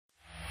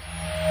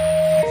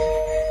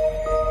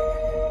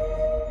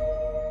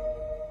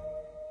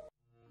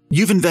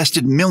You've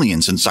invested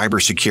millions in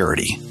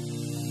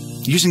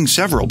cybersecurity, using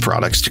several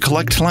products to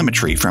collect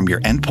telemetry from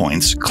your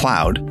endpoints,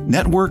 cloud,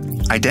 network,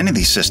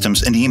 identity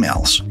systems, and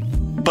emails.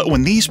 But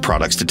when these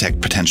products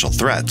detect potential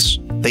threats,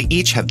 they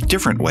each have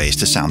different ways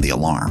to sound the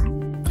alarm.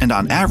 And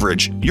on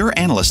average, your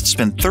analysts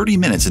spend 30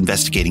 minutes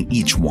investigating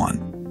each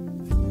one.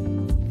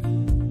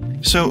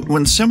 So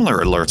when similar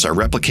alerts are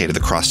replicated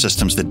across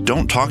systems that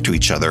don't talk to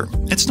each other,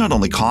 it's not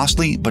only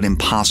costly, but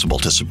impossible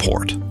to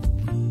support.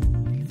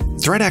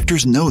 Threat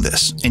actors know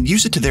this and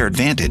use it to their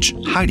advantage,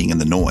 hiding in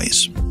the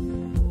noise.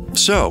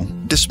 So,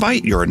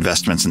 despite your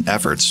investments and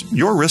efforts,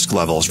 your risk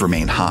levels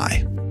remain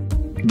high.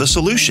 The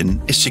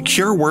solution is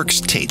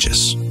Secureworks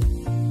Taegis.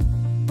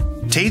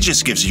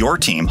 Taegis gives your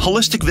team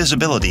holistic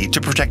visibility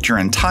to protect your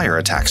entire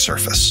attack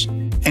surface,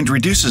 and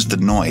reduces the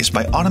noise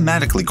by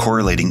automatically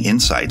correlating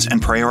insights and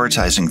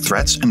prioritizing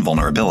threats and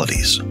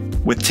vulnerabilities.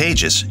 With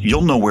Taegis,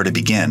 you'll know where to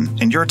begin,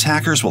 and your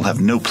attackers will have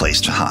no place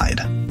to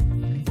hide.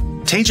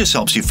 Taegis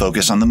helps you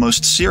focus on the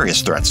most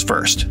serious threats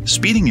first,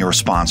 speeding your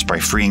response by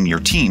freeing your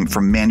team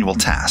from manual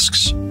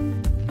tasks,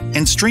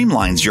 and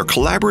streamlines your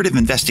collaborative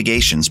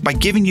investigations by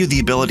giving you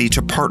the ability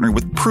to partner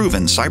with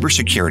proven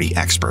cybersecurity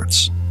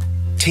experts.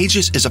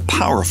 Taegis is a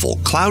powerful,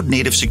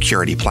 cloud-native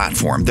security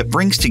platform that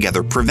brings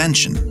together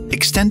prevention,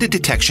 extended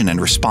detection and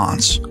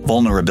response,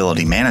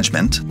 vulnerability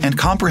management, and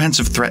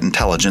comprehensive threat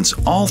intelligence,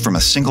 all from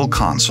a single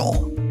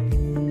console.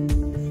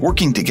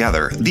 Working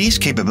together, these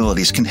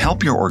capabilities can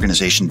help your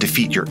organization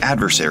defeat your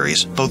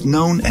adversaries, both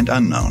known and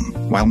unknown,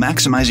 while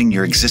maximizing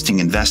your existing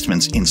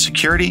investments in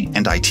security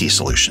and IT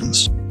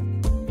solutions.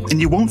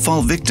 And you won't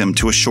fall victim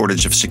to a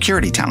shortage of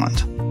security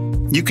talent.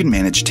 You can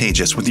manage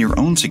Taegis with your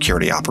own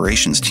security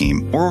operations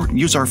team, or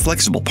use our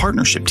flexible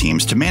partnership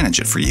teams to manage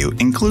it for you,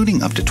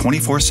 including up to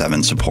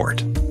 24/7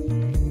 support.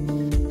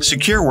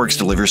 Secureworks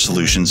delivers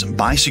solutions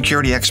by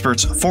security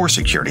experts for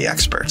security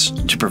experts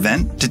to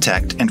prevent,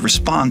 detect, and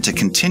respond to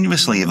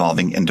continuously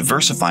evolving and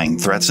diversifying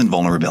threats and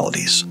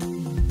vulnerabilities.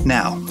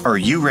 Now, are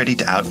you ready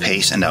to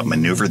outpace and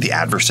outmaneuver the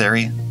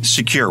adversary?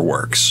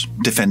 Secureworks,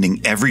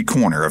 defending every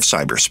corner of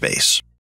cyberspace.